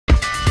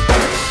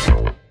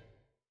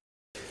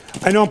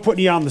I know I'm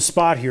putting you on the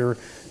spot here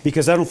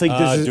because I don't think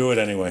this is... Do it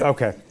anyway.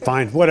 Okay,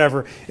 fine,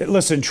 whatever.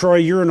 Listen, Troy,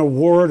 you're an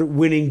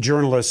award-winning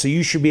journalist, so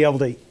you should be able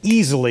to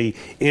easily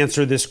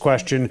answer this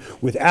question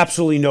with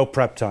absolutely no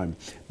prep time.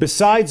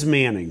 Besides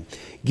Manning,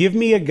 give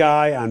me a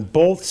guy on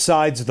both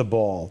sides of the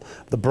ball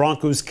the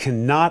Broncos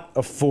cannot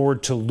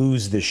afford to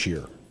lose this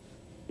year.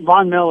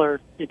 Von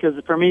Miller,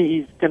 because for me,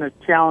 he's going to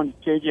challenge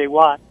J.J.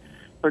 Watt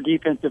for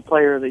Defensive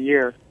Player of the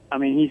Year. I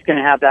mean, he's going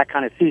to have that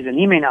kind of season.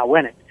 He may not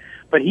win it,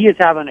 but he is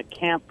having a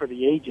camp for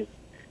the ages.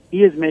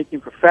 He is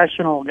making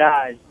professional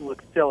guys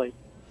look silly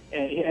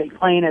and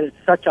playing at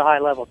such a high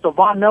level. So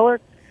Von Miller,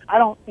 I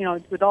don't,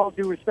 with all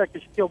due respect to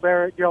Shaquille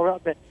Barrett,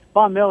 but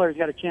Von Miller's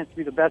got a chance to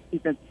be the best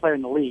defensive player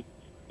in the league.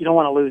 You don't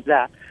want to lose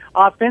that.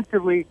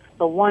 Offensively,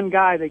 the one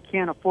guy they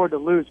can't afford to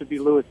lose would be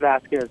Luis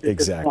Vasquez at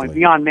this point,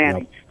 beyond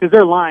Manning, because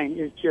their line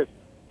is just,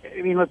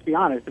 I mean, let's be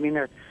honest. I mean,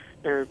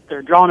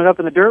 they're drawing it up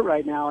in the dirt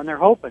right now, and they're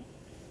hoping.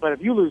 But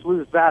if you lose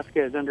Luis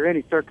Vasquez under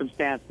any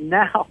circumstance,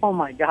 now, oh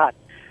my God,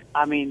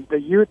 I mean, the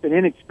youth and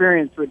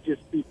inexperience would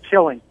just be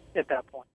chilling at that point.